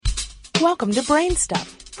Welcome to Brain Stuff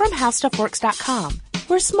from HowStuffWorks.com,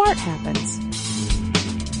 where smart happens.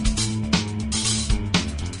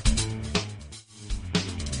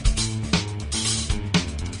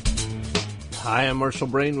 Hi, I'm Marshall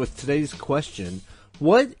Brain with today's question.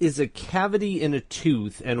 What is a cavity in a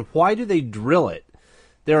tooth and why do they drill it?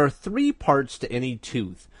 There are three parts to any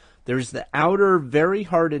tooth. There's the outer, very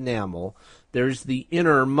hard enamel. There's the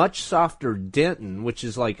inner, much softer dentin, which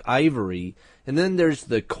is like ivory. And then there's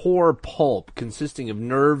the core pulp, consisting of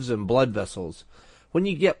nerves and blood vessels. When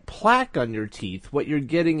you get plaque on your teeth, what you're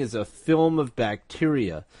getting is a film of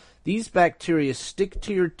bacteria. These bacteria stick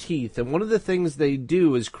to your teeth, and one of the things they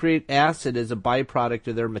do is create acid as a byproduct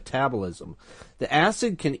of their metabolism. The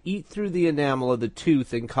acid can eat through the enamel of the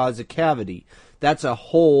tooth and cause a cavity. That's a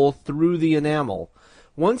hole through the enamel.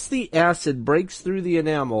 Once the acid breaks through the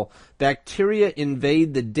enamel, bacteria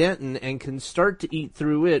invade the dentin and can start to eat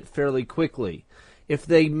through it fairly quickly. If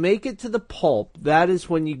they make it to the pulp, that is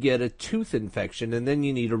when you get a tooth infection, and then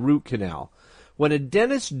you need a root canal. When a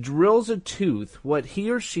dentist drills a tooth, what he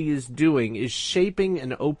or she is doing is shaping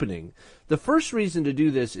an opening. The first reason to do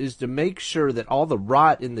this is to make sure that all the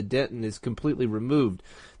rot in the dentin is completely removed.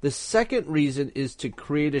 The second reason is to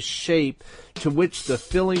create a shape to which the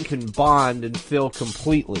filling can bond and fill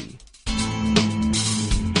completely.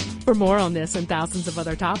 For more on this and thousands of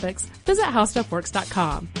other topics, visit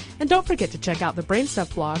HowStuffWorks.com. And don't forget to check out the Brain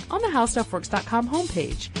Stuff blog on the HowStuffWorks.com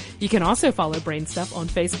homepage. You can also follow Brain Stuff on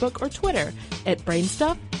Facebook or Twitter at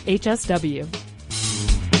BrainStuffHSW.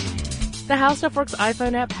 The HowStuffWorks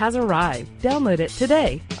iPhone app has arrived. Download it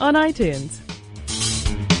today on iTunes.